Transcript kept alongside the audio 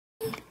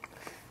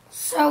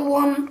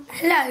So,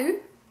 hello.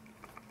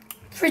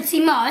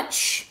 Pretty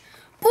much.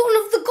 Born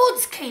of the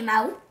Gods came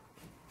out.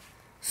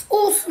 It's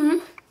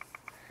awesome.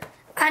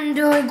 And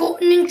I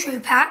got an intro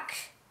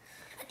pack.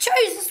 I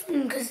chose this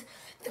one because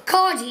the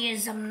card here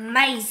is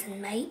amazing,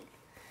 mate.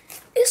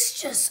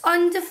 It's just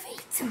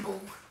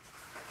undefeatable.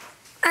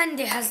 And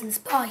it has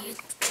inspired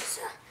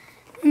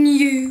a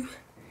new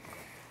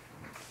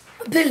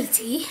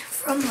ability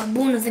from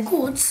Born of the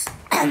Gods.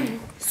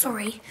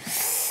 Sorry.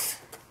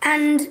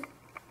 And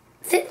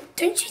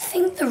don't you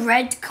think the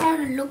red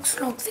kind of looks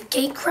like the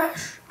gate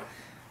crash?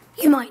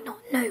 You might not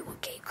know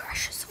what gate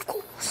crash is, of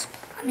course.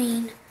 I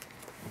mean,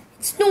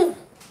 it's normal.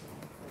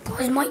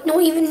 Guys might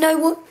not even know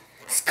what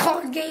this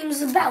card game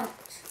is about.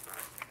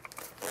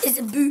 It's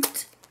a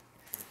boot.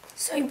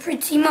 So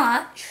pretty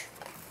much.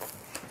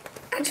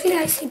 Actually,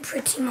 I say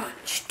pretty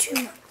much.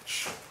 Too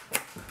much.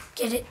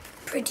 Get it?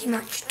 Pretty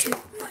much too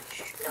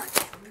much. No,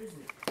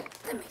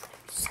 that makes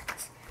no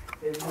sense.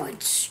 Oh, I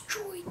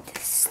destroyed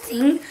this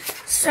thing.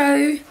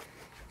 So,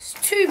 it's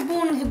 2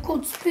 Born of the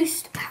Gods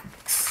booster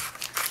packs.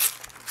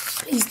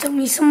 Please tell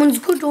me someone's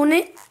good on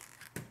it.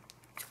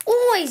 It's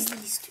always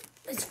these 2.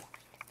 It's fine.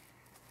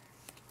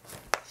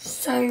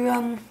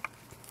 So,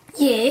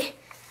 yeah.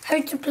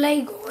 How to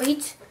play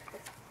guide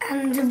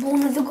and the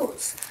Born of the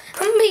Gods. I'm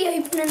going to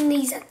be opening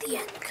these at the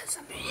end because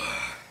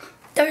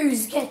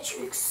those get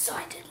you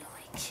excited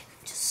like.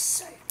 Just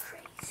so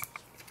crazy.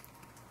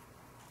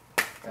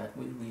 That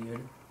was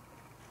weird.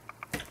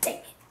 Dang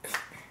it.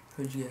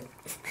 What'd you get?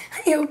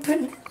 I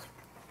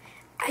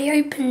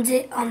opened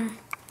it, you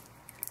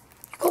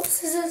got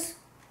scissors?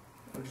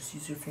 Or just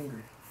use your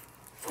finger.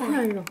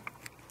 Fine.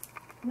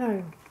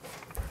 No.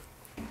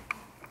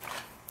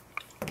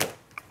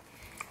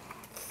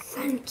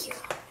 Thank you.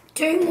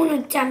 Don't want to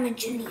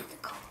damage any of the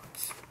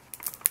cards.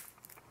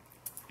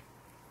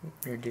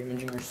 You're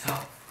damaging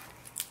yourself.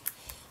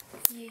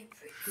 Yeah,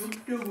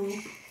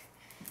 pretty.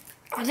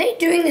 Are they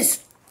doing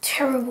this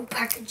terrible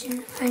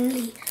packaging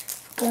only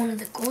Born of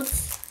the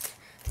Gods?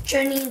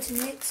 Journey into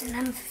Nyx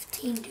and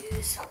M15 do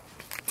this, I'll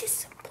be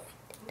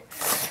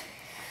disappointed.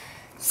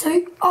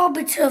 So,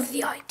 Arbiter of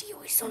the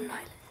Ideal is on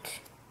island.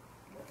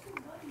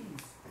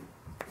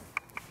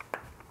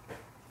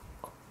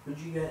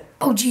 What'd you get?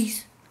 Oh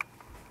jeez.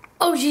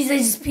 Oh jeez, I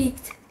just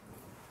peeked.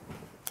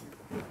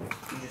 You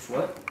just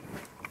what?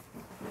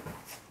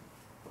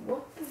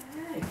 What the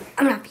heck?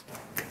 I'm happy.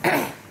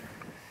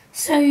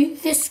 So,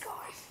 this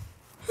guy.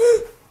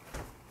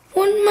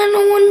 1 mana,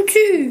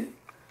 1/2.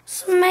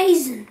 It's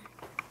amazing.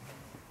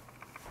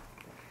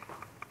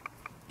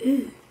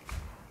 Ooh.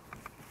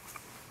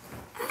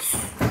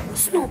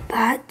 That's not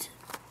bad.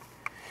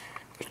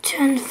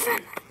 Return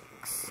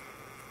Phalanx.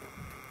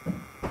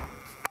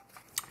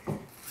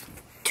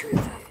 2 of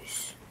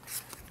those.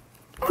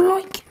 I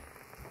like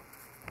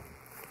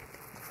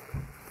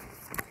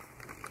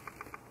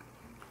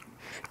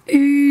it.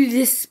 Ooh,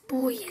 this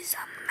boy is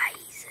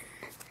amazing.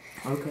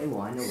 Okay,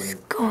 well I know This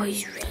what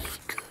guy's really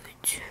good.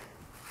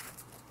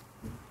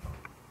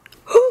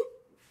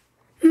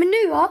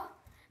 Manure,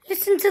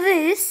 listen to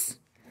this.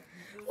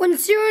 When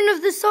Siren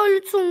of the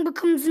Silent Song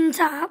becomes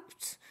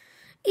untapped,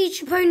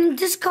 each opponent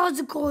discards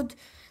a card,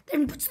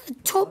 then puts the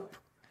top.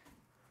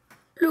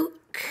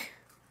 Look.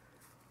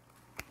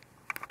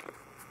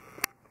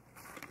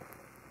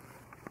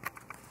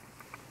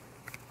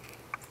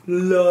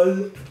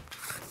 LOL.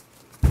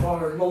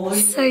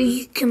 So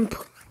you can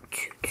put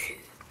 2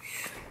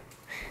 twos.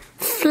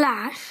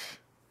 Flash.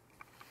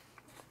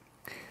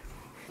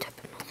 Tap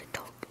another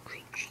top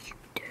creature you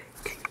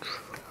don't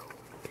control.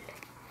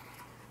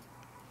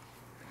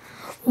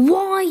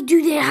 Why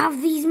do they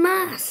have these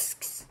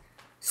masks?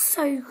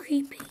 So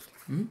creepy.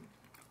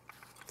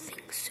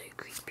 Thing's so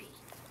creepy.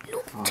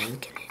 Not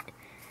taking it.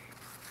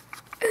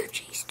 Oh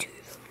geez, 2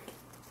 of them.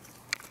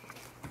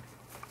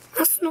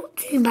 That's not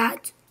too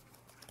bad.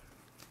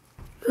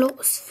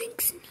 Lots of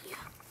things in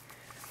here.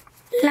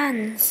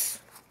 Lands.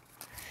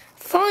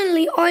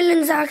 Finally,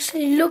 islands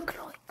actually look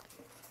like.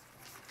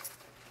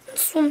 And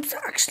swamps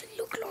actually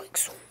look like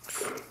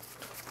swamps.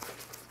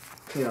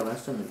 Yeah,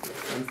 last time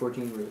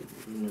M14 really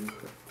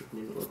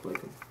didn't look like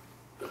them.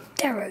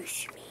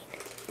 Theros, you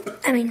mean?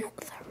 I mean, not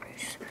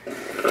Theros.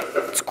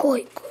 It's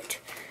quite good.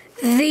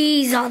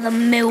 These are the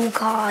mill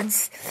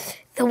cards.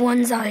 The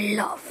ones I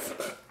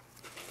love.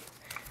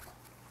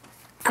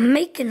 I'm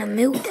making a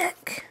mill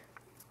deck.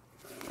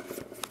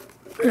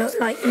 Look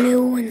like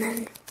mill and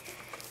then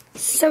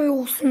so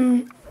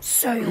awesome,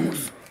 so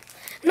awesome.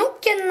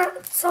 Not getting that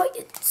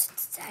excited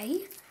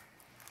today.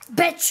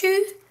 Bet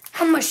you,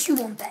 how much you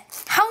want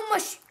bet? How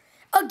much?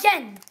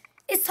 Again,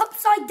 it's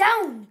upside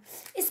down.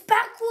 It's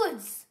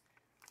backwards.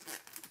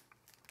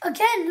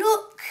 Again,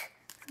 look.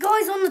 The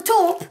guy's on the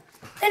top,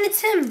 then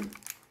it's him.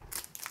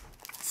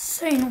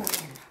 So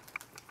annoying.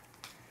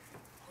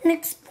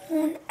 Next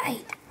Born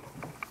 8.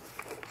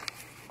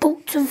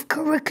 Bolt of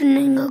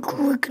Karikaninga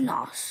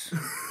Karikanas.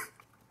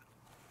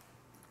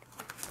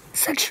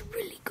 It's actually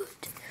really good.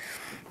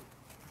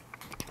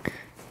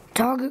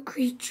 Target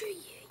creature,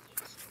 yeah,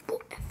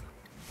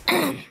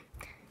 whatever.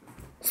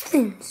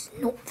 thing's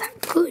not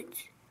that good.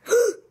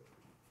 Oh,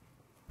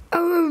 I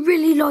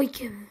really like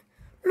him.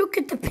 Look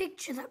at the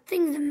picture. That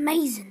thing's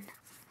amazing.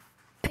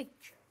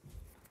 Picture.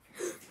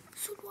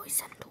 So do I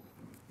send all.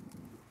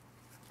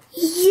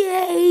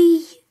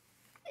 Yay!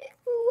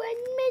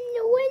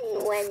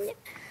 When.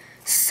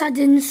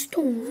 Sudden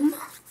storm.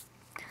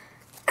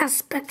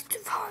 Aspect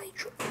of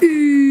Hydra.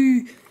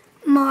 Ooh,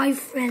 my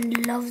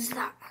friend loves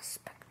that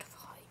aspect of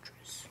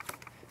Hydras.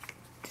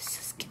 This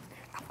is getting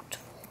out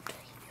of order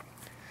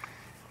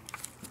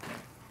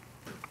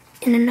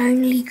here. In an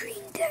only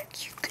green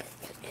deck, you can.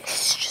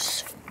 It's just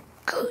so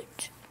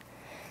good.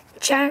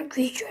 Giant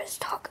creature as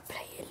target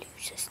player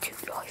loses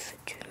 2 life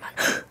and 2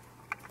 mana.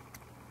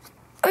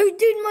 Oh,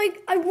 dude,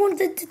 I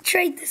wanted to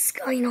trade this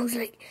guy, and I was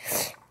like,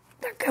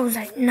 that guy was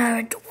like, no,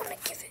 I don't want to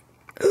give it.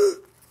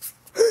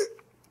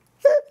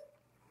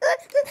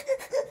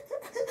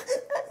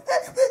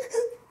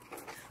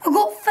 I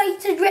got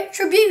Fated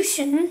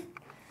Retribution.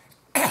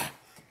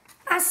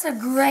 That's a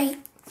great.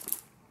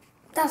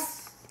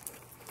 That's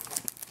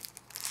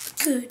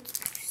good.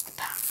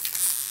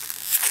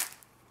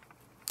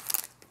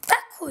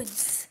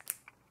 Backwards.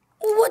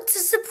 What a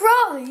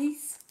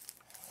surprise!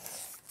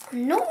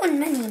 I'm not on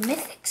many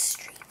mythic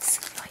streets.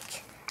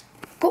 Like,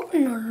 I've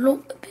gotten a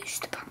lot of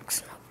booster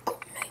packs and I've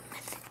got no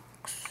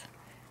mythics.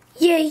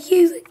 Yeah,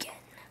 you again.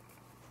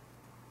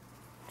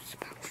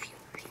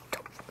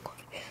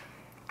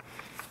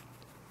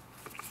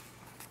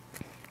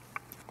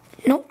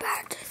 Not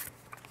bad.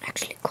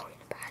 Actually, kind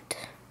of bad.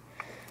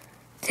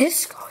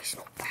 This guy's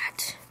not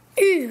bad.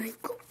 Ooh, I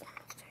got one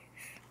of those.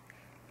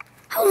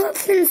 How's that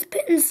thing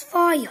spitting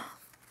fire?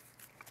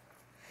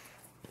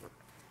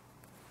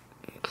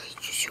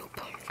 Creatures your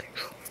opponent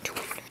control until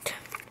end of turn.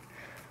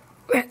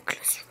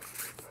 Reckless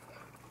Reaper.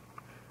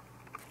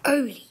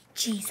 Holy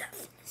jeez, that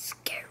thing is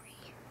scary.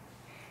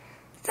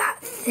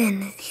 That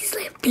thing, he's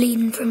like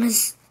bleeding from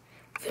his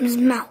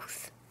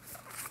mouth.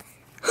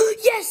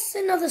 Yes,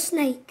 another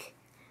snake.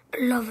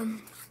 Love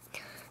him.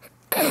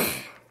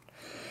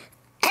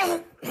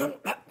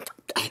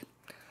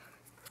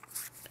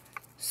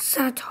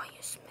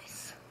 Satire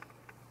Smith.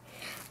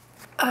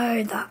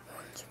 Oh, that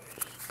one's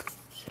really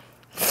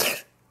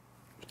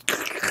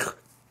good.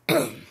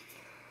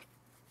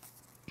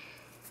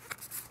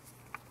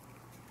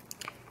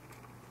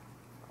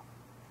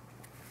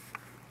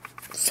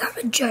 Is that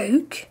a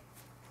joke?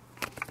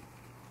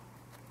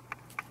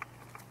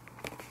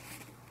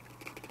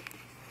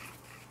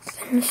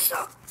 Then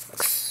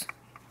sucks.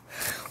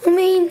 I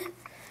mean,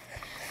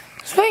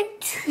 it's not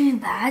too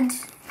bad,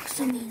 because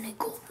I mean, I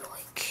got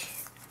like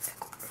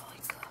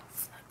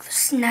the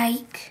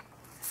snake,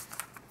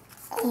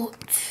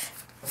 got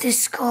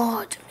this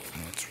card. I mean,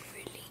 it's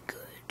really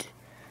good.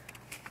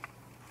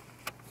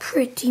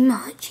 Pretty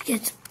much, you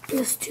get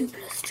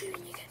 +2/+2,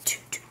 and you get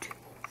 2/2/2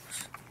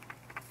 wolves.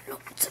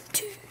 Lots of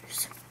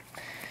 2s.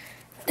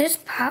 This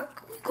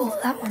pack, we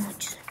got that one,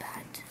 which isn't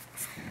bad.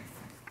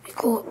 We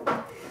got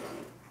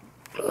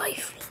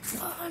Lifeless.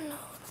 Oh no.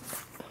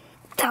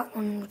 That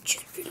one, which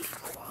is really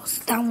gross.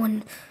 That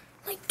one,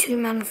 like 2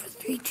 mana for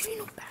 3/2,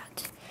 not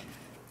bad.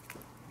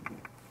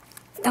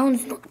 That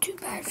one's not too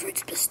bad for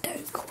its bestow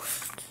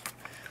cost.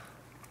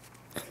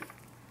 I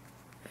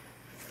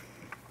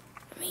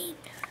mean,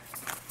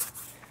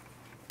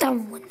 that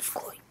one's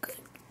quite good.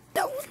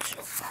 That one's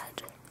not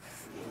bad.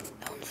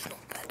 That one's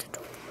not bad at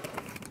all.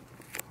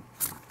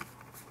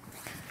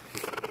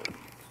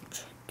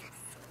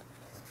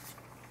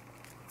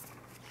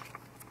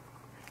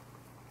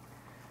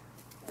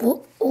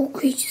 What? All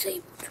creatures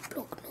able to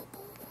block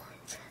noble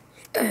ones.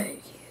 Oh, yeah,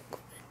 got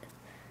it.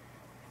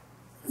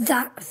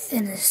 That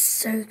thing is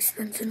so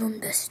expensive on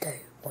bestow.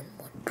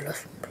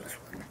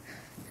 1/1+1/1. And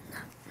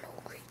that no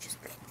creatures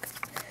block.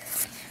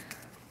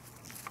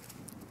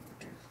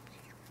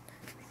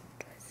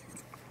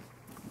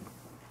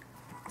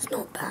 It's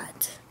not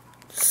bad.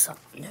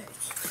 No,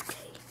 it's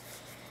okay.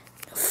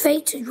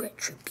 Fated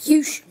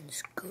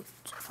Retribution's good.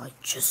 I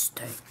just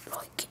don't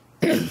like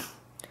it.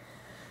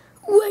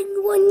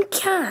 One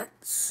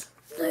cats.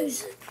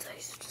 Those are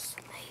just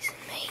amazing,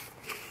 mate.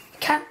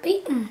 Can't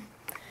beat them.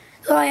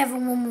 So I have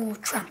one more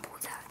trample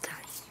that.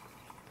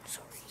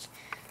 Sorry.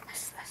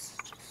 That's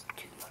just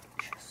too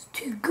much. That's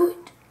too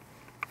good.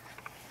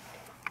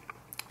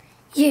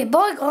 Yeah,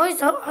 bye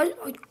guys. I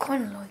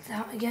kind of like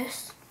that, I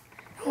guess.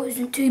 It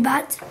wasn't too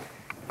bad.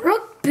 I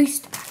like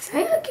booster packs.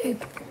 I like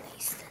opening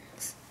these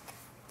things.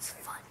 It's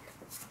fun.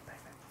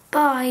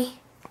 Bye,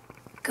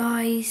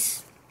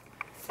 guys.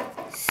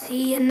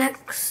 See you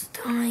next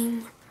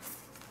time.